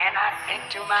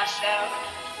into myself.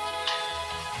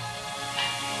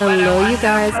 Hello, you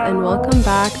guys, and welcome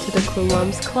back to the Cool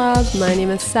Moms Club. My name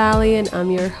is Sally, and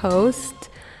I'm your host.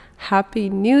 Happy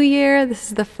New Year! This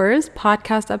is the first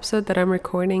podcast episode that I'm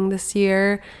recording this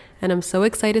year, and I'm so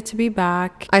excited to be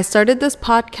back. I started this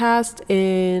podcast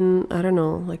in,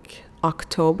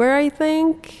 October, I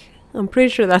think. I'm pretty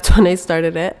sure that's when I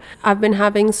started it. I've been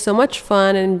having so much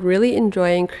fun and really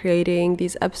enjoying creating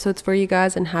these episodes for you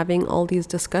guys and having all these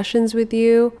discussions with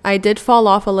you. I did fall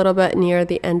off a little bit near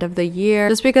the end of the year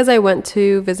just because I went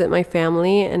to visit my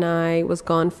family and I was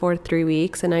gone for 3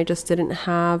 weeks and I just didn't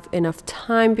have enough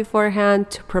time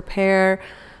beforehand to prepare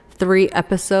 3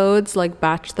 episodes,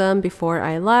 batch them before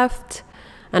I left.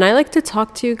 And I like to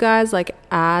talk to you guys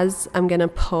as I'm gonna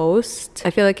post.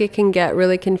 I feel like it can get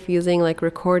really confusing,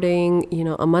 recording,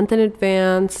 a month in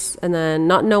advance and then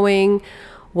not knowing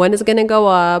when it's gonna go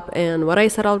up and what I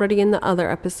said already in the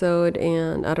other episode.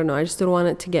 And I don't know, I just didn't want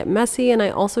it to get messy. And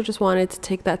I also just wanted to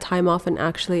take that time off and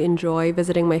actually enjoy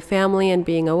visiting my family and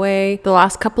being away. The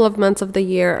last couple of months of the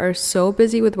year are so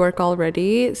busy with work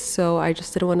already, so I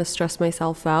just didn't want to stress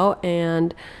myself out.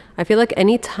 And I feel like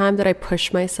any time that I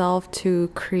push myself to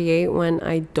create when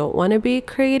I don't want to be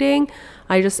creating,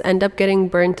 I just end up getting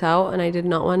burnt out, and I did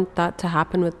not want that to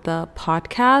happen with the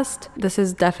podcast. This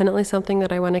is definitely something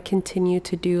that I want to continue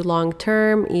to do long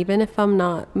term, even if I'm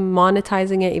not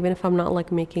monetizing it, even if I'm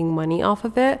not making money off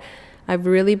of it. I've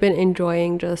really been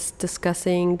enjoying just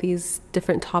discussing these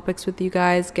different topics with you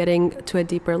guys, getting to a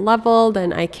deeper level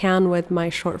than I can with my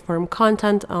short form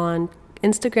content on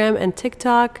Instagram and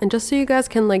TikTok. And just so you guys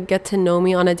can get to know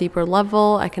me on a deeper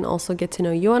level, I can also get to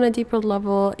know you on a deeper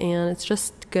level, and it's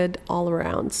just good all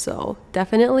around. So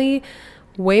definitely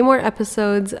way more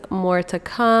episodes, more to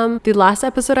come. The last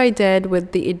episode I did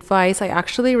with the advice, I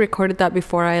actually recorded that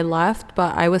before I left,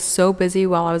 but I was so busy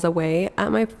while I was away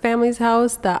at my family's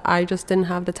house that I just didn't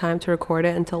have the time to record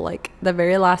it until the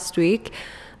very last week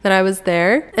that I was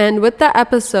there. And with that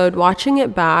episode, watching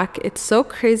it back, it's so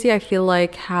crazy. I feel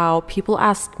like how people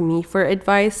ask me for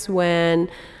advice when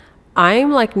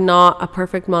I'm not a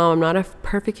perfect mom. I'm not a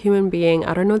perfect human being.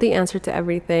 I don't know the answer to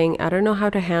everything. I don't know how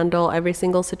to handle every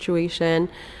single situation.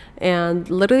 And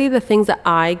literally the things that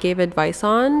I gave advice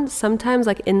on, sometimes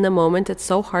in the moment, it's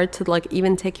so hard to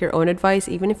even take your own advice.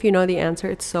 Even if you know the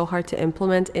answer, it's so hard to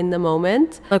implement in the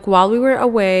moment. While we were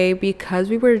away, because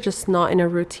we were just not in a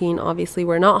routine, obviously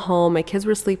we're not home. My kids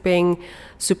were sleeping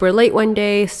super late one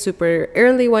day, super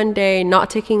early one day, not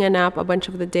taking a nap a bunch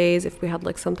of the days if we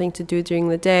had something to do during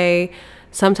the day,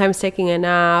 sometimes taking a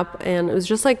nap, and it was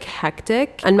just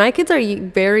hectic. And my kids are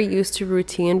very used to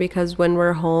routine because when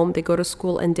we're home, they go to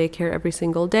school and daycare every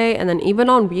single day. And then even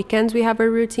on weekends, we have a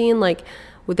routine.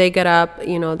 They get up,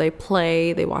 they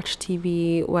play, they watch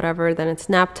TV, whatever. Then it's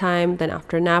nap time. Then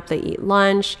after nap, they eat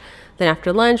lunch. Then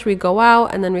after lunch, we go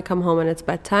out and then we come home and it's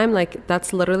bedtime.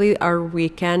 That's literally our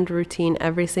weekend routine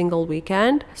every single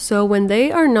weekend. So when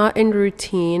they are not in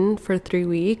routine for 3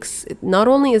 weeks, not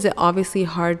only is it obviously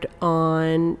hard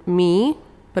on me,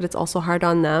 but it's also hard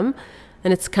on them.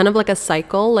 And it's kind of like a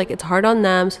cycle. It's hard on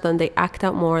them, so then they act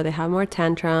out more, they have more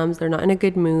tantrums, they're not in a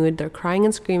good mood, they're crying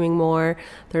and screaming more,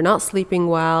 they're not sleeping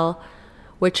well,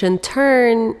 which in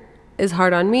turn is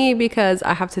hard on me because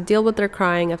I have to deal with their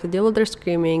crying, I have to deal with their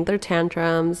screaming, their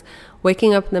tantrums,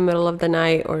 waking up in the middle of the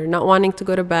night or not wanting to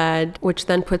go to bed, which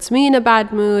then puts me in a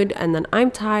bad mood, and then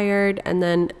I'm tired, and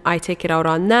then I take it out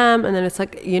on them, and then it's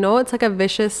it's a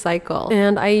vicious cycle.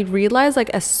 And I realized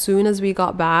as soon as we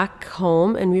got back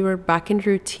home and we were back in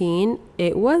routine,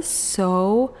 it was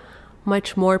so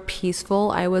much more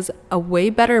peaceful. I was a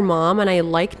way better mom, and I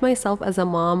liked myself as a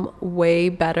mom way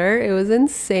better. It was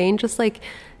insane just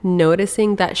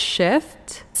noticing that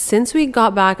shift. Since we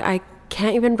got back, I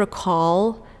can't even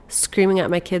recall screaming at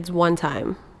my kids one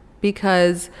time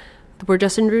because we're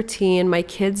just in routine. My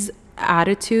kids'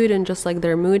 attitude and just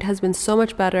their mood has been so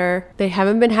much better. They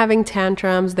haven't been having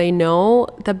tantrums. They know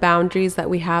the boundaries that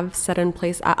we have set in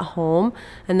place at home,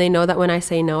 and they know that when I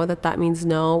say no, that means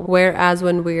no. Whereas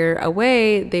when we're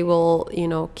away, they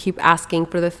will keep asking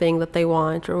for the thing that they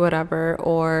want or whatever,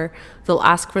 or they'll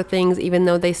ask for things even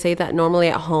though they say that normally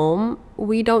at home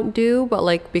we don't do,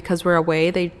 but because we're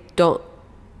away, they don't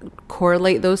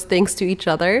correlate those things to each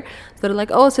other. So they're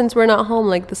oh, since we're not home,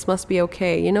 this must be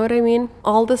okay. You know what I mean?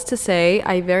 All this to say,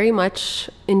 I very much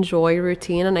enjoy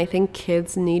routine, and I think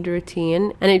kids need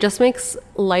routine, and it just makes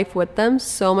life with them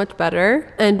so much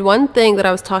better. And one thing that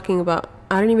I was talking about,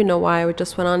 I don't even know why I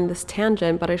just went on this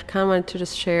tangent, but I kind of wanted to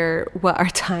just share what our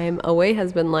time away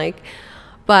has been like.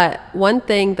 But one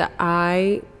thing that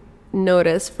I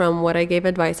noticed from what I gave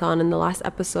advice on in the last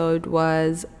episode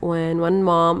was when one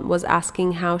mom was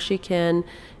asking how she can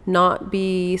not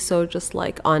be so just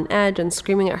like on edge and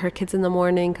screaming at her kids in the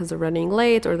morning because they're running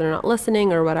late or they're not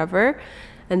listening or whatever.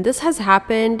 And this has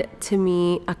happened to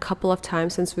me a couple of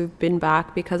times since we've been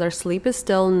back, because our sleep is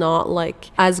still not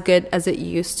like as good as it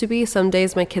used to be. Some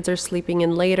days my kids are sleeping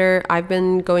in later. I've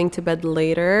been going to bed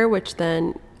later, which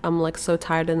then I'm like so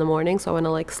tired in the morning. So I want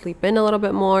to like sleep in a little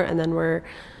bit more, and then we're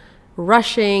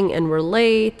rushing and we're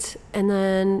late, and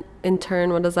then in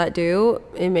turn, what does that do?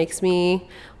 It makes me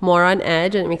more on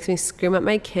edge, and it makes me scream at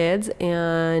my kids,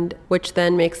 and which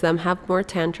then makes them have more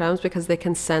tantrums because they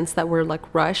can sense that we're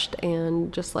like rushed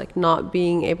and just like not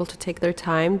being able to take their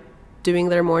time doing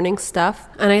their morning stuff.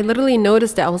 And I literally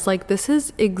noticed it. I was like, this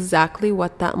is exactly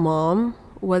what that mom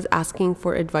was asking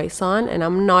for advice on, and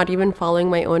I'm not even following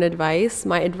my own advice.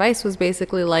 My advice was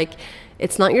basically like,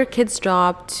 it's not your kid's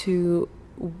job to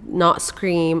not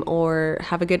scream or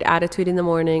have a good attitude in the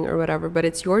morning or whatever, but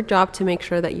it's your job to make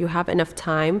sure that you have enough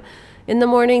time in the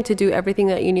morning to do everything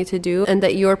that you need to do, and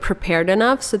that you're prepared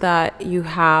enough so that you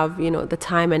have, you know, the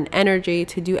time and energy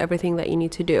to do everything that you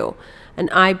need to do. And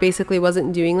I basically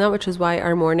wasn't doing that, which is why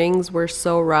our mornings were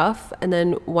so rough. And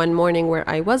then one morning where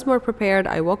I was more prepared,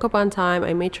 I woke up on time,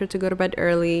 I made sure to go to bed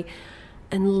early,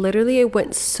 and literally it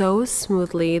went so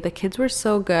smoothly. The kids were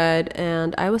so good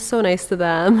and I was so nice to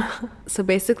them. So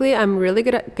basically I'm really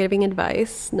good at giving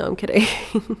advice. No, I'm kidding.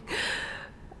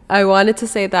 I wanted to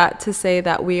say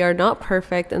that we are not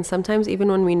perfect, and sometimes even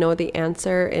when we know the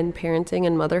answer in parenting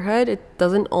and motherhood, it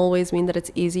doesn't always mean that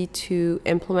it's easy to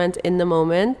implement in the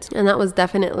moment. And that was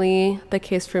definitely the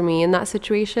case for me in that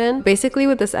situation. Basically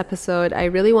with this episode, I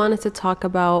really wanted to talk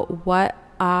about what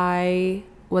I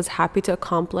was happy to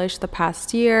accomplish the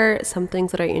past year, some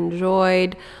things that I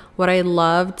enjoyed, what I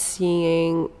loved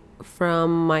seeing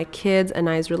from my kids and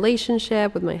I's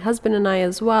relationship with my husband and I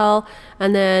as well,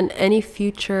 and then any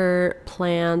future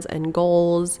plans and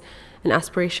goals and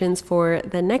aspirations for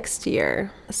the next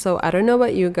year. So I don't know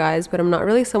about you guys, but I'm not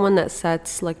really someone that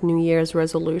sets like New Year's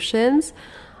resolutions.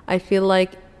 I feel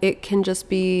like it can just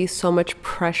be so much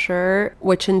pressure,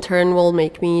 which in turn will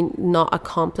make me not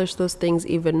accomplish those things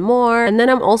even more. And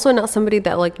then I'm also not somebody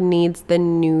that like needs the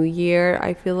new year,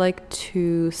 I feel like,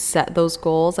 to set those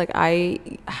goals. Like I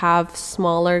have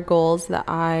smaller goals that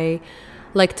I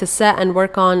like to set and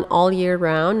work on all year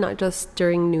round, not just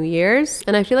during New Year's.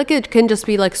 And I feel like it can just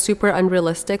be like super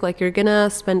unrealistic. Like you're gonna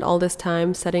spend all this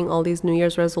time setting all these New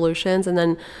Year's resolutions, and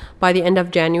then by the end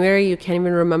of January you can't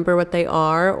even remember what they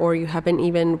are, or you haven't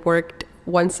even worked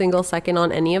one single second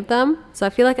on any of them. So I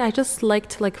feel like I just like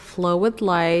to like flow with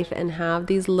life and have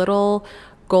these little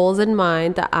goals in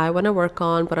mind that I want to work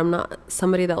on, but I'm not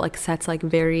somebody that like sets like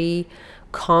very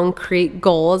concrete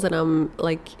goals, and I'm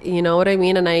like, you know what I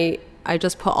mean? And I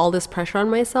just put all this pressure on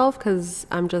myself because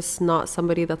I'm just not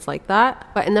somebody that's like that.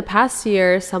 But in the past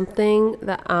year, something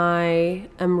that I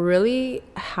am really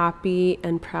happy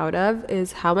and proud of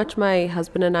is how much my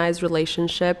husband and I's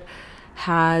relationship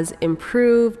has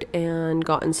improved and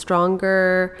gotten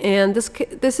stronger. And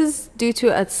this is due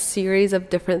to a series of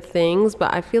different things,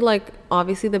 but I feel like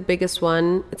obviously the biggest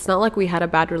one, it's not like we had a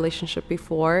bad relationship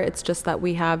before. It's just that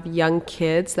we have young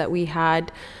kids that we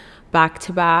had back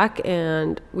to back,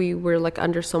 and we were like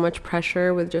under so much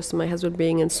pressure with just my husband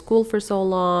being in school for so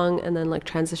long and then like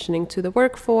transitioning to the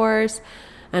workforce,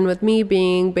 and with me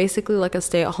being basically like a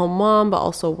stay-at-home mom but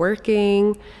also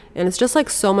working. And it's just like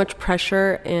so much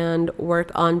pressure and work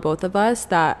on both of us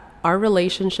that our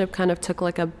relationship kind of took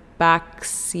like a back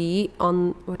seat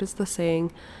on, what is the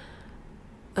saying,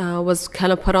 was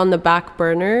kind of put on the back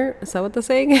burner. Is that what the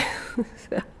saying is?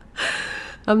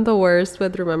 I'm the worst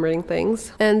with remembering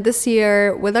things. And this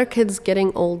year, with our kids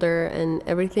getting older and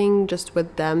everything just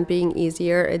with them being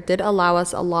easier, it did allow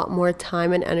us a lot more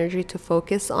time and energy to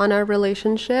focus on our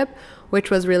relationship,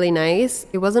 which was really nice.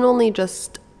 It wasn't only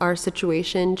just our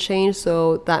situation changed,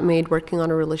 so that made working on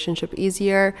a relationship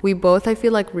easier. We both, I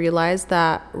feel like, realized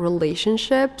that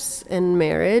relationships and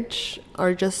marriage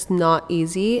are just not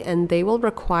easy, and they will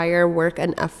require work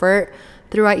and effort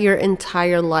throughout your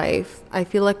entire life. I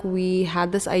feel like we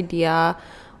had this idea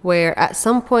where at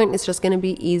some point it's just going to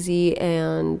be easy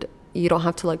and you don't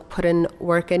have to like put in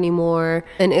work anymore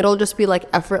and it'll just be like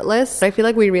effortless. But I feel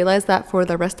like we realized that for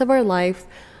the rest of our life,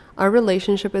 our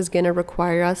relationship is going to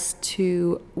require us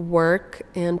to work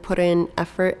and put in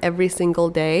effort every single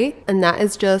day. And that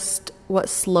is just what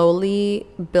slowly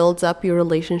builds up your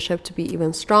relationship to be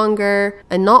even stronger,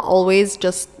 and not always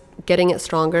just getting it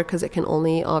stronger, because it can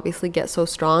only obviously get so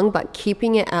strong, but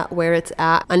keeping it at where it's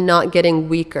at and not getting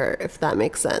weaker, if that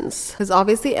makes sense. Because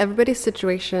obviously everybody's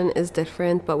situation is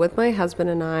different, but with my husband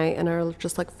and I and our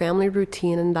just like family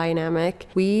routine and dynamic,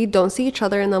 we don't see each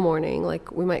other in the morning.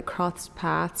 Like we might cross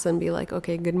paths and be like,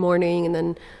 okay, good morning, and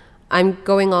then I'm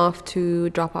going off to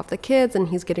drop off the kids and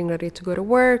he's getting ready to go to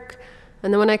work.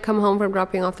 And then when I come home from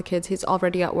dropping off the kids, he's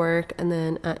already at work. And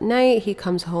then at night, he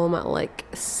comes home at like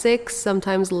 6,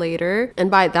 sometimes later.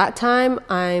 And by that time,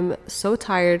 I'm so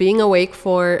tired, being awake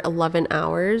for 11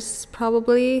 hours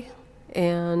probably.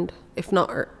 And if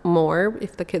not more,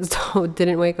 if the kids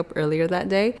didn't wake up earlier that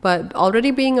day. But already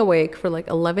being awake for like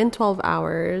 11, 12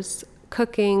 hours,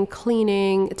 cooking,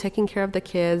 cleaning, taking care of the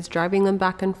kids, driving them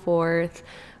back and forth,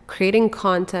 creating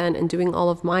content and doing all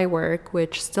of my work,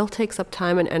 which still takes up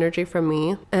time and energy from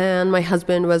me. And my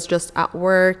husband was just at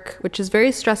work, which is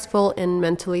very stressful and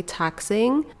mentally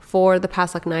taxing for the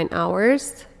past like 9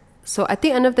 hours. So at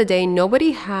the end of the day,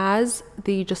 nobody has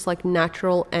the just like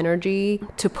natural energy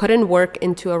to put in work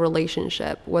into a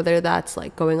relationship, whether that's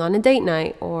like going on a date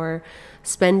night or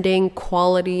spending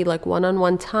quality like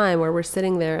one-on-one time where we're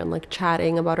sitting there and like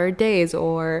chatting about our days.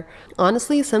 Or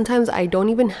honestly, sometimes I don't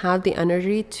even have the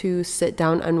energy to sit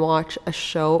down and watch a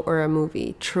show or a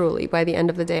movie, truly, by the end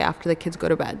of the day after the kids go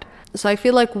to bed. So I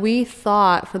feel like we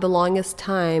thought for the longest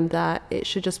time that it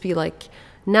should just be like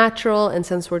natural, and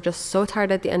since we're just so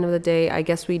tired at the end of the day, I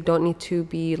guess we don't need to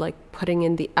be like putting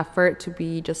in the effort to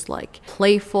be just like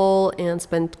playful and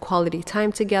spend quality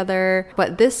time together.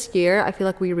 But this year I feel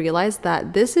like we realized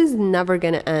that this is never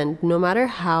gonna end. No matter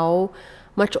how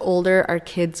much older our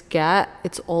kids get,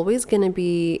 it's always gonna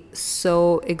be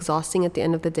so exhausting at the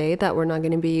end of the day that we're not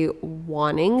gonna be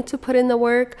wanting to put in the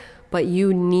work. But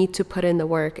you need to put in the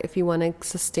work if you want to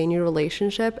sustain your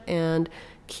relationship and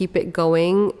keep it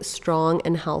going strong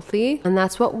and healthy. And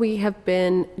that's what we have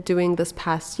been doing this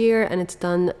past year, and it's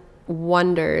done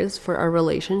wonders for our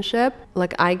relationship.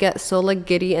 Like I get so like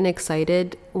giddy and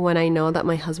excited when I know that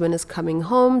my husband is coming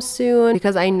home soon,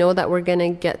 because I know that we're gonna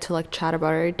get to like chat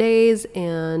about our days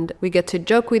and we get to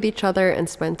joke with each other and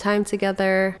spend time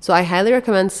together. So I highly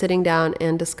recommend sitting down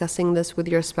and discussing this with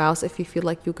your spouse if you feel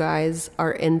like you guys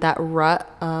are in that rut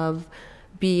of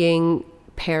being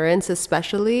parents.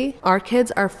 Especially our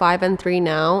kids are 5 and 3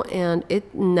 now, and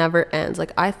it never ends.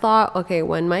 Like I thought, okay,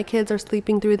 when my kids are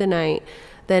sleeping through the night,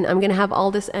 then I'm gonna have all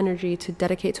this energy to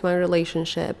dedicate to my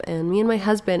relationship, and me and my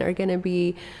husband are gonna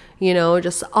be, you know,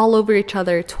 just all over each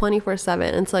other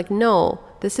 24/7. And it's like, no,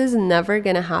 this is never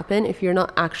gonna happen if you're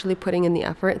not actually putting in the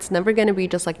effort. It's never gonna be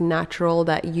just like natural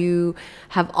that you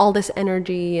have all this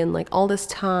energy and like all this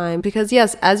time. Because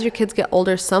yes, as your kids get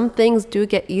older, some things do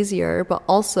get easier, but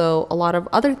also a lot of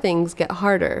other things get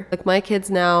harder. Like my kids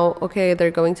now, okay,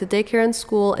 they're going to daycare and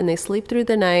school and they sleep through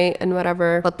the night and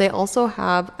whatever, but they also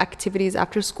have activities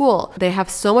after school. They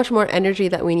have so much more energy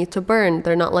that we need to burn.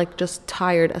 They're not like just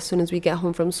tired as soon as we get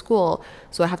home from school.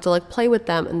 So I have to like play with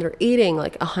them, and they're eating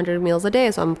like 100 meals a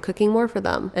day. So I'm cooking more for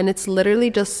them, and it's literally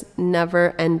just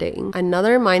never ending.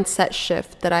 Another mindset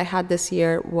shift that I had this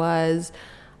year was,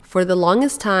 for the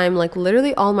longest time, like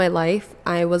literally all my life,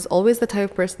 I was always the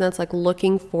type of person that's like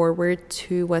looking forward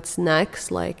to what's next.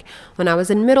 Like when I was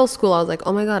in middle school, I was like,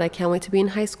 oh my God, I can't wait to be in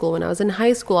high school. When I was in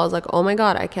high school, I was like, oh my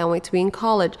God, I can't wait to be in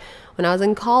college. When I was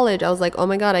in college, I was like, oh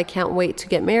my God, I can't wait to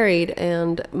get married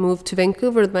and move to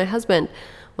Vancouver with my husband.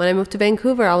 When I moved to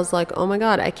Vancouver, I was like, oh my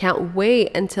God, I can't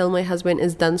wait until my husband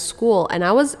is done school. And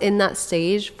I was in that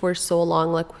stage for so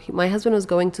long. Like my husband was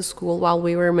going to school while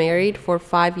we were married for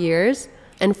 5 years.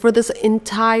 And for this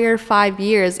entire 5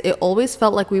 years, it always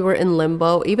felt like we were in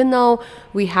limbo. Even though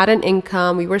we had an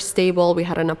income, we were stable, we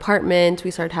had an apartment,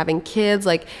 we started having kids,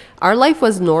 like our life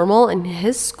was normal, and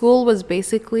his school was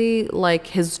basically like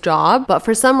his job. But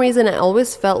for some reason, I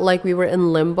always felt like we were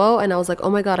in limbo, and I was like, oh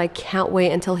my God, I can't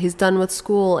wait until he's done with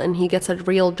school and he gets a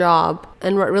real job.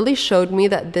 And what really showed me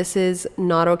that this is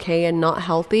not okay and not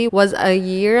healthy was a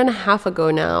year and a half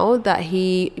ago now that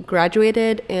he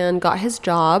graduated and got his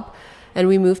job. And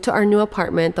we moved to our new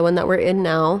apartment, the one that we're in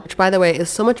now, which by the way is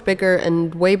so much bigger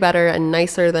and way better and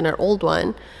nicer than our old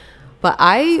one. But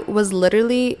I was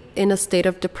literally in a state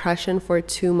of depression for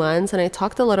 2 months. And I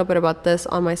talked a little bit about this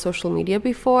on my social media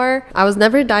before. I was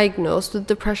never diagnosed with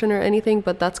depression or anything,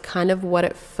 but that's kind of what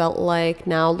it felt like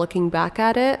now looking back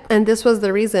at it. And this was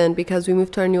the reason, because we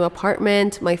moved to our new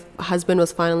apartment. My husband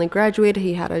was finally graduated.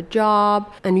 He had a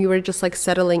job and we were just like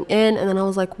settling in. And then I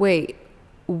was like, wait,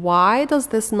 why does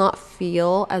this not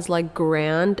feel as like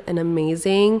grand and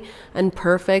amazing and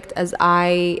perfect as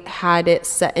I had it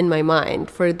set in my mind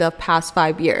for the past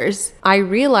 5 years? I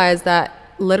realized that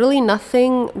literally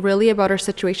nothing really about our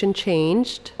situation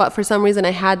changed. But for some reason,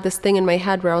 I had this thing in my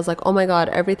head where I was like, oh my God,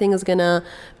 everything is gonna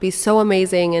be so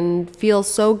amazing and feel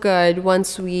so good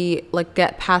once we like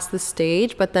get past the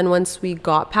stage. But then once we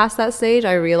got past that stage,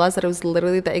 I realized that it was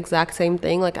literally the exact same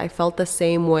thing. Like I felt the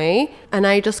same way. And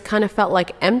I just kind of felt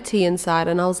like empty inside.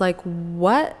 And I was like,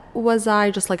 what was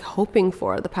I just like hoping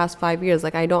for the past 5 years?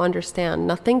 Like, I don't understand.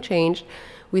 Nothing changed.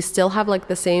 We still have like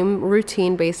the same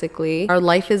routine basically. Our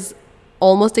life is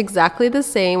almost exactly the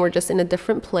same. We're just in a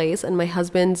different place, and my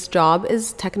husband's job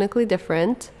is technically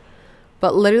different.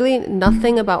 But literally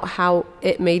nothing about how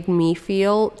it made me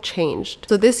feel changed.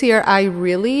 So this year I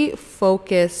really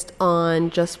focused on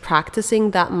just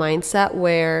practicing that mindset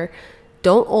where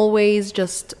don't always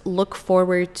just look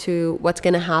forward to what's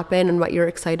going to happen and what you're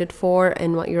excited for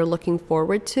and what you're looking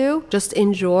forward to. Just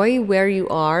enjoy where you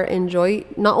are. Enjoy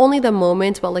not only the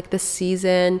moment, but like the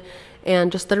season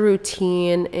and just the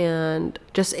routine, and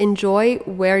just enjoy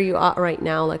where you are right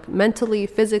now, like mentally,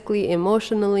 physically,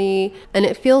 emotionally. And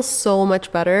it feels so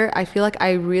much better. I feel like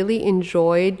I really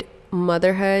enjoyed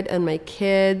motherhood and my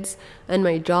kids and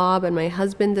my job and my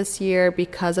husband this year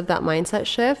because of that mindset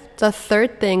shift. The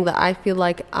third thing that I feel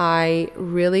like I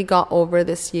really got over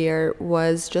this year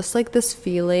was just like this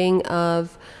feeling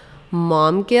of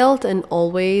mom guilt and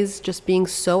always just being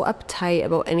so uptight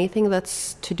about anything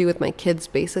that's to do with my kids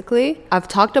basically. I've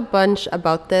talked a bunch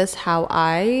about this, how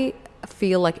I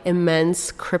feel like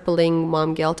immense crippling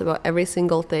mom guilt about every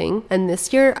single thing. And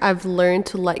this year I've learned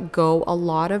to let go a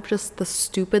lot of just the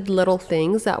stupid little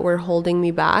things that were holding me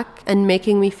back and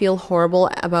making me feel horrible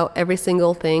about every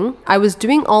single thing. I was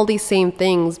doing all these same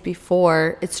things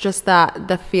before. It's just that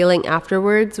the feeling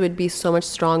afterwards would be so much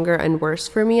stronger and worse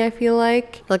for me, I feel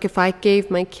like. Like if I gave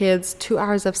my kids 2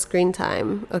 hours of screen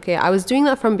time, okay, I was doing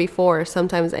that from before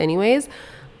sometimes anyways.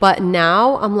 But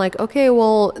now I'm like, okay,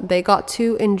 well, they got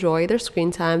to enjoy their screen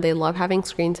time. They love having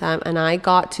screen time. And I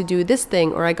got to do this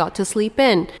thing, or I got to sleep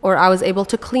in, or I was able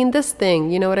to clean this thing.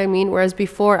 You know what I mean? Whereas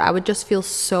before, I would just feel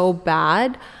so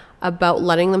bad about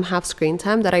letting them have screen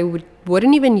time that I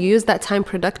wouldn't even use that time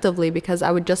productively, because I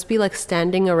would just be like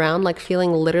standing around, like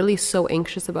feeling literally so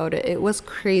anxious about it. It was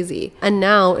crazy. And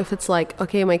now if it's like,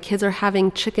 okay, my kids are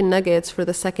having chicken nuggets for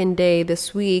the second day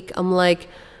this week, I'm like,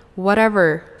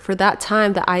 whatever. For that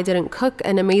time that I didn't cook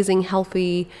an amazing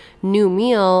healthy new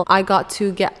meal, I got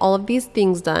to get all of these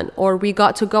things done. Or we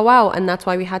got to go out, and that's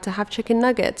why we had to have chicken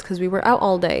nuggets, because we were out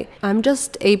all day. I'm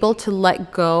just able to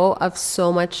let go of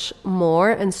so much more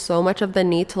and so much of the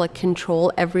need to like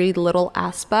control every little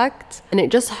aspect, and it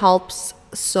just helps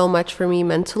so much for me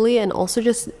mentally, and also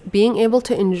just being able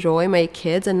to enjoy my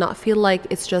kids and not feel like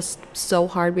it's just so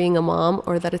hard being a mom,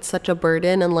 or that it's such a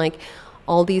burden, and like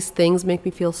all these things make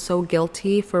me feel so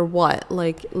guilty for what?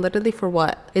 Like literally for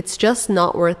what? It's just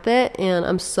not worth it. And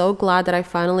I'm so glad that I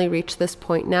finally reached this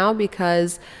point now,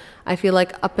 because I feel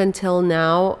like up until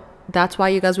now, that's why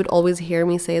you guys would always hear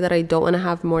me say that I don't want to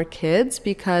have more kids,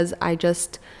 because I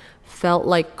just felt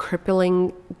like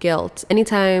crippling guilt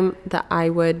anytime that I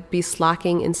would be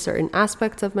slacking in certain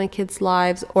aspects of my kids'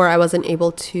 lives, or I wasn't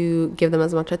able to give them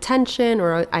as much attention,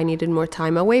 or I needed more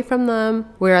time away from them.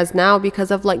 Whereas now,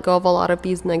 because I've let go of a lot of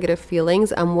these negative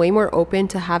feelings, I'm way more open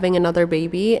to having another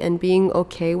baby and being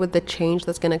okay with the change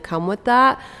that's going to come with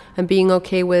that, and being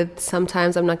okay with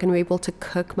sometimes I'm not going to be able to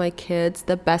cook my kids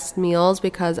the best meals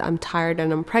because I'm tired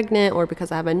and I'm pregnant, or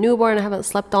because I have a newborn, I haven't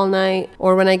slept all night,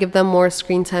 or when I give them more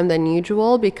screen time than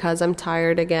usual because I'm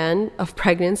tired again of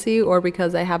pregnancy, or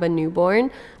because I have a newborn.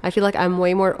 I feel like I'm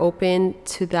way more open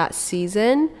to that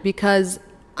season, because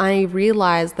I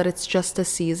realize that it's just a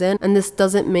season and this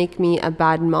doesn't make me a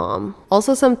bad mom.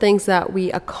 Also, some things that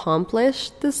we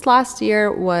accomplished this last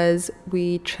year was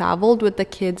we traveled with the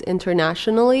kids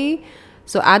internationally.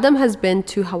 So Adam has been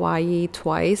to Hawaii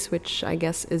twice, which I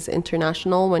guess is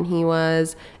international, when he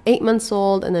was 8 months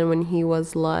old, and then when he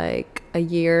was like a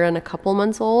year and a couple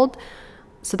months old.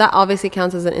 So that obviously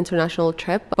counts as an international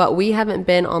trip, but we haven't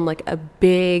been on like a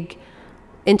big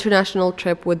international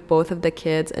trip with both of the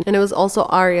kids. And it was also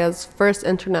Arya's first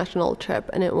international trip,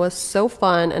 and it was so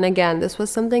fun. And again, this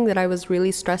was something that I was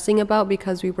really stressing about,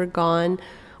 because we were gone,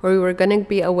 or we were going to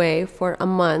be away for a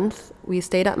month. We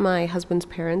stayed at my husband's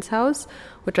parents' house,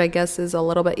 which I guess is a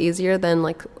little bit easier than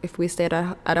like if we stayed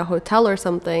at a hotel or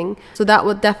something. So that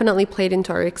would definitely played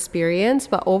into our experience.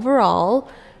 But overall,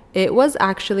 it was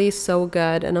actually so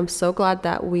good, and I'm so glad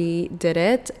that we did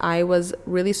it. I was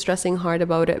really stressing hard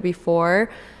about it before.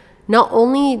 Not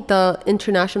only the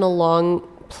international long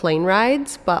plane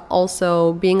rides, but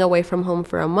also being away from home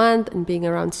for a month and being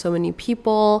around so many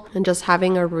people and just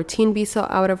having our routine be so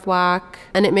out of whack.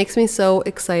 And it makes me so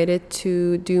excited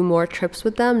to do more trips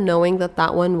with them, knowing that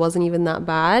that one wasn't even that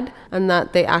bad and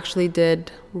that they actually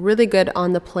did really good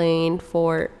on the plane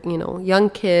for, you know, young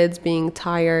kids being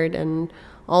tired and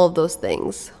all of those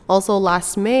things. Also,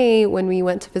 last May, when we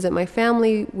went to visit my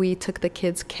family, we took the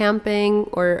kids camping,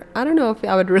 or I don't know if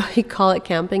I would really call it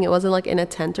camping. It wasn't like in a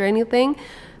tent or anything.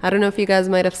 I don't know if you guys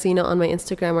might have seen it on my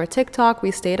Instagram or TikTok.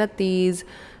 We stayed at these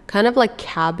kind of like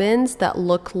cabins that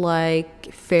look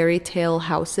like fairy tale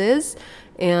houses,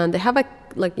 and they have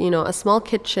a small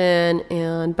kitchen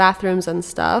and bathrooms and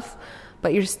stuff,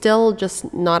 but you're still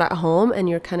just not at home and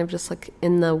you're kind of just like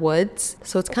in the woods.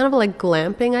 So it's kind of like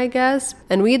glamping, I guess.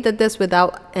 And we did this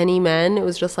without any men. It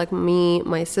was just like me,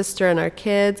 my sister, and our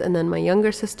kids, and then my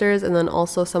younger sisters, and then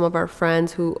also some of our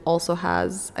friends who also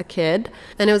has a kid.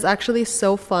 And it was actually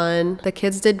so fun. The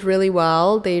kids did really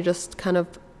well. They just kind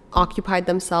of occupied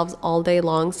themselves all day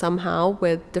long somehow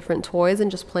with different toys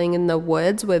and just playing in the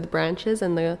woods with branches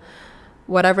and the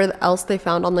whatever else they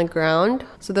found on the ground.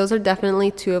 So those are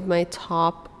definitely two of my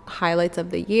top highlights of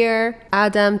the year.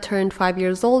 Adam turned 5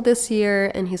 years old this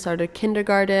year and he started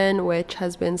kindergarten, which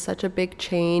has been such a big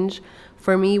change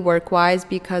for me work-wise,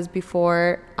 because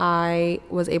before I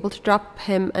was able to drop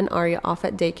him and Arya off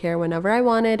at daycare whenever I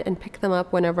wanted and pick them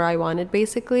up whenever I wanted,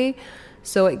 basically.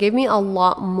 So it gave me a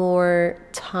lot more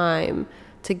time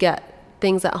to get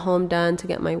things at home done, to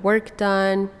get my work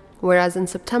done. Whereas in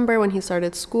September, when he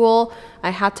started school, I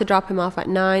had to drop him off at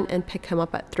 9 and pick him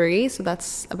up at 3. So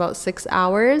that's about 6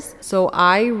 hours. So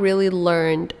I really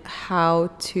learned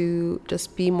how to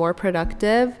just be more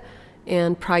productive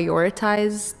and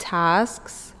prioritize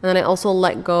tasks. And then I also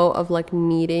let go of like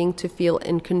needing to feel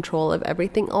in control of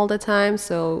everything all the time.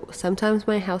 So sometimes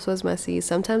my house was messy.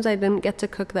 Sometimes I didn't get to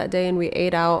cook that day and we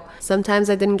ate out. Sometimes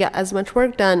I didn't get as much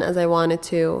work done as I wanted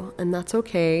to, and that's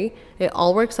okay. It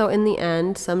all works out in the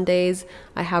end. Some days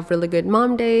I have really good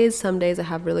mom days. Some days I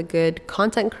have really good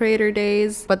content creator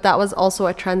days. But that was also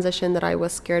a transition that I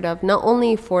was scared of, not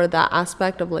only for that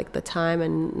aspect of like the time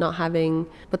and not having,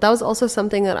 but that was also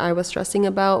something that I was stressing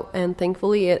about. And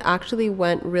thankfully it actually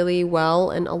went really well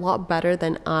and a lot better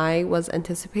than I was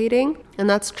anticipating. And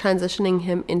that's transitioning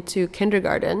him into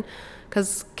kindergarten.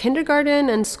 Because kindergarten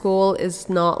and school is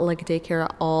not like daycare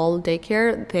at all.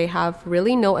 Daycare, they have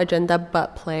really no agenda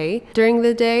but play during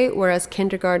the day, whereas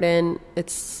kindergarten,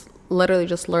 it's literally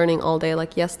just learning all day.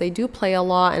 Like, yes, they do play a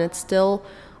lot, and it's still,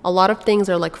 a lot of things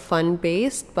are like fun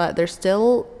based, but they're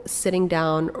still sitting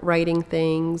down, writing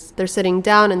things. They're sitting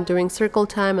down and doing circle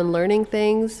time and learning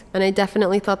things. And I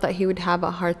definitely thought that he would have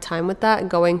a hard time with that,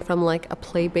 going from like a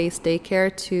play-based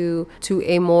daycare to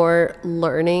a more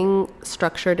learning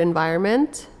structured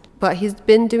environment. But he's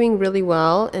been doing really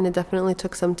well, and it definitely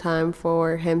took some time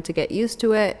for him to get used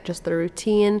to it, just the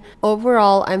routine.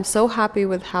 Overall, I'm so happy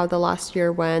with how the last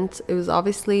year went. It was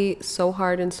obviously so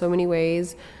hard in so many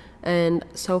ways, and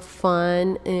so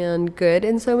fun and good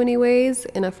in so many ways.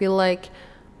 And I feel like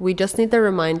we just need the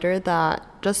reminder that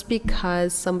just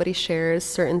because somebody shares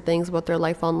certain things about their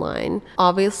life online,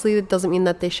 obviously it doesn't mean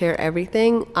that they share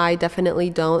everything. I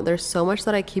definitely don't. There's so much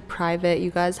that I keep private.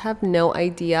 You guys have no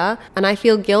idea. And I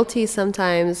feel guilty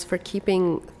sometimes for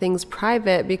keeping things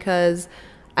private, because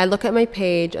I look at my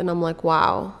page and I'm like,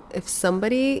 wow, if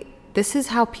somebody, this is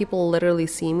how people literally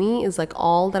see me, is like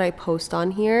all that I post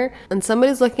on here. And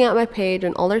somebody's looking at my page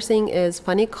and all they're seeing is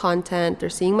funny content. They're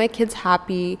seeing my kids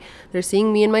happy. They're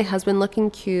seeing me and my husband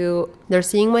looking cute. They're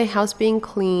seeing my house being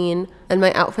clean and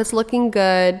my outfits looking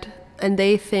good. And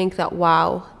they think that,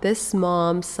 wow, this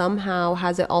mom somehow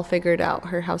has it all figured out.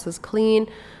 Her house is clean.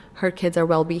 Her kids are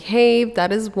well behaved.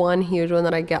 That is one huge one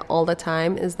that I get all the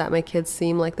time, is that my kids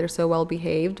seem like they're so well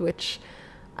behaved, which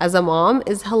as a mom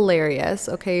is hilarious.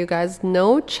 Okay, you guys,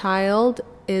 no child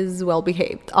is well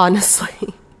behaved,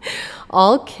 honestly.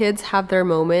 All kids have their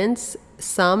moments,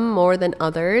 some more than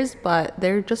others, but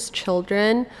they're just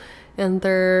children and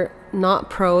they're not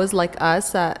pros like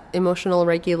us at emotional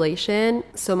regulation.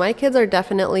 So my kids are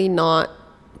definitely not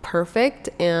perfect,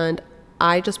 and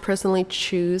I just personally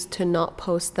choose to not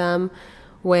post them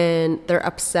when they're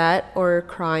upset or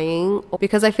crying,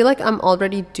 because I feel like I'm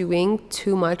already doing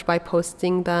too much by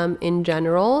posting them in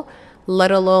general,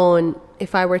 let alone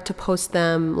if I were to post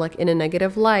them like in a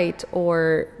negative light,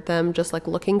 or them just like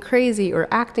looking crazy or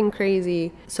acting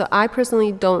crazy. So I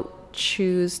personally don't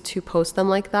choose to post them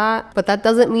like that. But that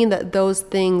doesn't mean that those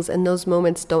things and those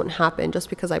moments don't happen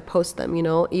just because I post them, you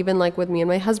know. Even like with me and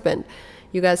my husband,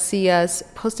 you guys see us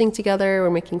posting together, we're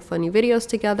making funny videos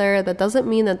together, that doesn't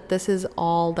mean that this is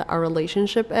all that our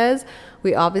relationship is.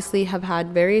 We obviously have had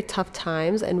very tough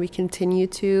times and we continue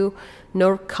to.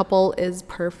 No couple is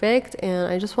perfect,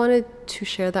 and I just wanted to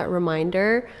share that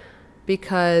reminder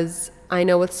because I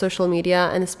know with social media,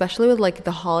 and especially with like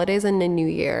the holidays and the new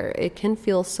year, it can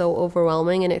feel so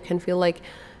overwhelming, and it can feel like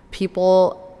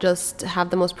people just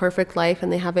have the most perfect life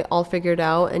and they have it all figured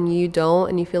out and you don't,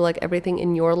 and you feel like everything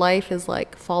in your life is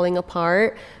like falling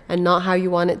apart and not how you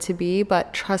want it to be.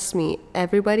 But trust me,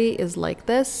 everybody is like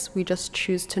this. We just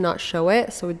choose to not show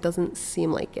it so it doesn't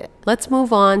seem like it. Let's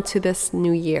move on to this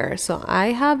new year. So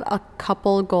I have a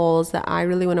couple goals that I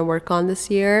really want to work on this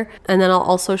year, and then I'll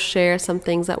also share some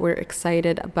things that we're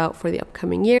excited about for the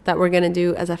upcoming year that we're going to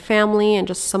do as a family and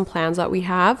just some plans that we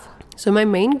have. So my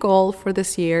main goal for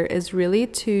this year is really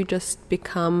to just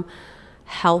become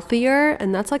healthier,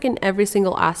 and that's like in every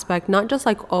single aspect, not just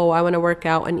like, oh, I want to work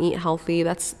out and eat healthy.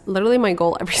 That's literally my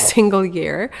goal every single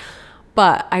year.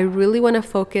 But I really want to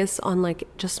focus on like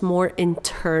just more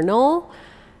internal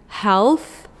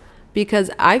health,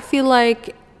 because I feel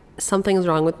like something's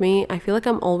wrong with me. I feel like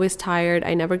I'm always tired.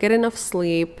 I never get enough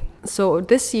sleep. So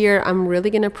this year, I'm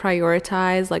really going to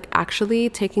prioritize like actually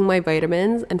taking my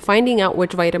vitamins and finding out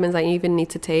which vitamins I even need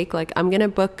to take. Like I'm going to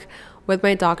book with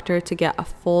my doctor to get a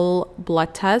full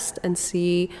blood test and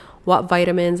see what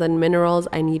vitamins and minerals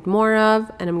I need more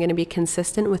of. And I'm going to be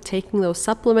consistent with taking those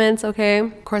supplements, okay?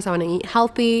 Of course, I want to eat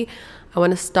healthy. I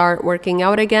want to start working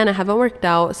out again. I haven't worked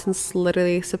out since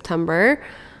literally September,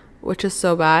 which is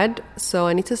so bad. So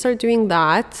I need to start doing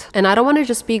that. And I don't want to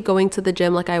just be going to the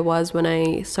gym like I was when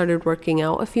I started working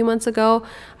out a few months ago.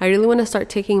 I really want to start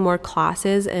taking more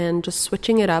classes and just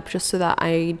switching it up just so that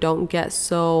I don't get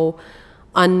so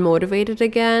unmotivated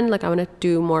again. Like I want to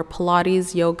do more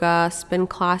Pilates, yoga, spin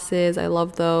classes. I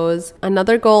love those.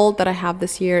 Another goal that I have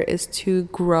this year is to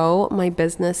grow my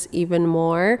business even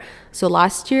more. So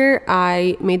last year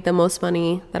I made the most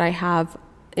money that I have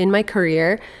in my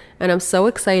career, and I'm so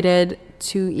excited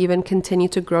to even continue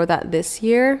to grow that this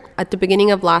year. At the beginning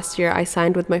of last year, I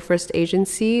signed with my first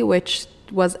agency, which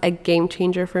was a game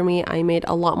changer for me. I made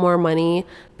a lot more money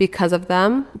because of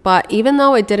them. But even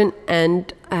though it didn't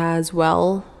end as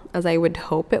well as I would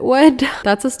hope it would,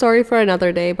 that's a story for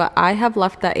another day. But I have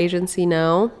left that agency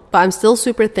now. But I'm still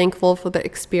super thankful for the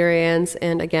experience.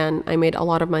 And again, I made a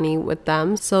lot of money with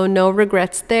them. So no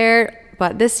regrets there.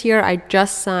 But this year, I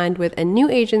just signed with a new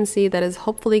agency that is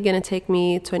hopefully going to take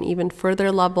me to an even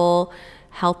further level,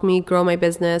 help me grow my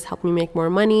business, help me make more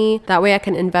money. That way I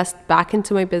can invest back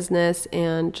into my business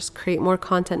and just create more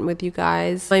content with you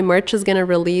guys. My merch is going to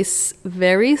release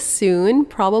very soon,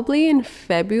 probably in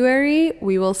February.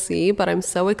 We will see, but I'm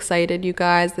so excited, you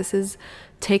guys. This is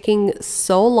taking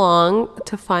so long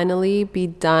to finally be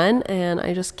done, and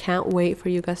I just can't wait for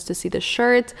you guys to see the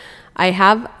shirt. I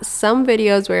have some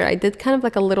videos where I did kind of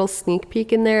like a little sneak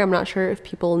peek in there. I'm not sure if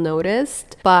people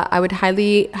noticed, but I would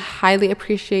highly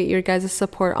appreciate your guys'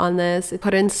 support on this. I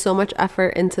put in so much effort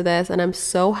into this, and I'm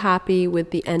so happy with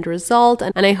the end result,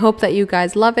 and I hope that you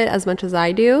guys love it as much as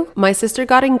I do. My sister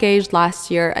got engaged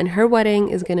last year, and her wedding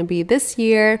is going to be this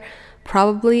year,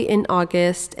 probably in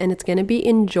August, and it's gonna be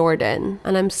in Jordan,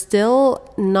 and I'm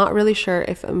still not really sure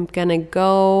if I'm gonna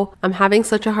go. I'm having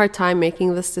such a hard time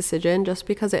making this decision just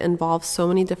because it involves so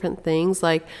many different things.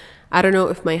 Like, I don't know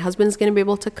if my husband's gonna be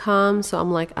able to come, so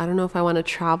I'm like, I don't know if I want to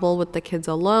travel with the kids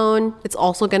alone. It's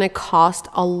also gonna cost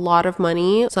a lot of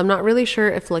money, so I'm not really sure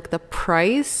if like the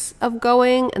price of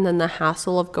going and then the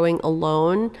hassle of going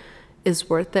alone is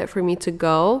worth it for me to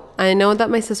go. I know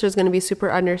that my sister's going to be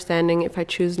super understanding if I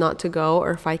choose not to go or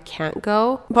if I can't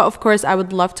go. But of course, I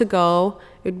would love to go.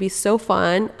 It would be so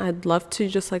fun. I'd love to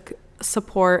just like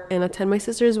support and attend my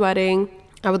sister's wedding.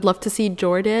 I would love to see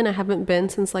Jordan. I haven't been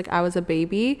since like I was a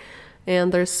baby,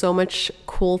 and there's so much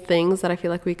cool things that I feel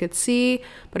like we could see.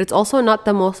 But it's also not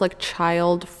the most like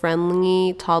child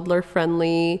friendly, toddler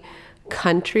friendly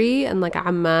country, and like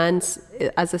Amman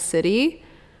as a city,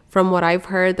 from what I've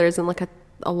heard, there isn't like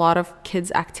a lot of kids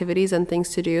activities and things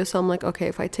to do. So I'm like, okay,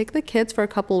 if I take the kids for a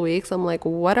couple weeks, I'm like,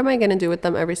 what am I going to do with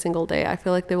them every single day? I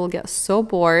feel like they will get so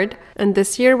bored. And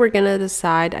this year we're going to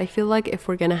decide, I feel like, if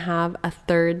we're going to have a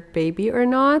third baby or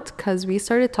not, because we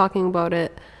started talking about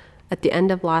it at the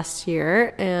end of last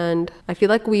year, and I feel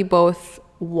like we both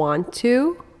want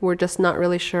to. We're just not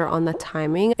really sure on the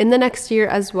timing. In the next year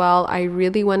as well, I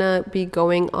really want to be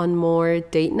going on more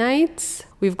date nights.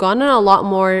 We've gone on a lot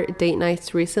more date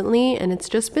nights recently, and it's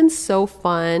just been so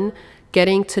fun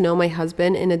getting to know my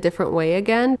husband in a different way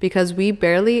again, because we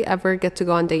barely ever get to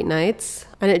go on date nights.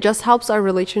 And it just helps our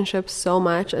relationship so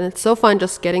much. And it's so fun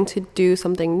just getting to do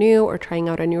something new or trying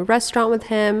out a new restaurant with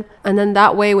him. And then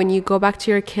that way, when you go back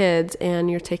to your kids and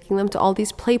you're taking them to all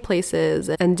these play places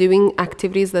and doing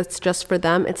activities that's just for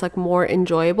them, it's like more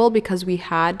enjoyable because we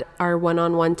had our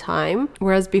one-on-one time.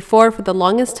 Whereas before, for the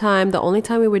longest time, the only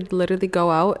time we would literally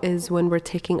go out is when we're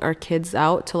taking our kids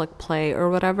out to like play or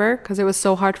whatever, because it was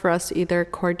so hard for us to either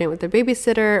coordinate with the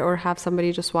babysitter or have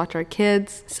somebody just watch our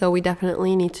kids. So we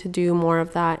definitely need to do more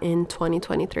of that in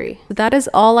 2023. So that is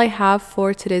all I have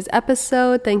for today's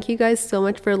episode. Thank you guys so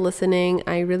much for listening.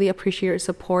 I really appreciate your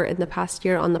support in the past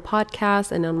year on the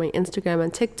podcast and on my Instagram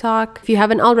and TikTok. If you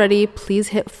haven't already, please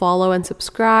hit follow and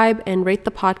subscribe and rate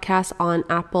the podcast on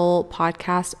Apple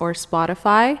Podcasts or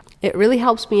Spotify. It really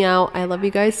helps me out. I love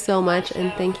you guys so much,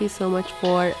 and thank you so much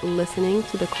for listening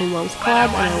to the Cool Moms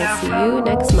Club, and I will see you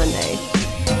next Monday.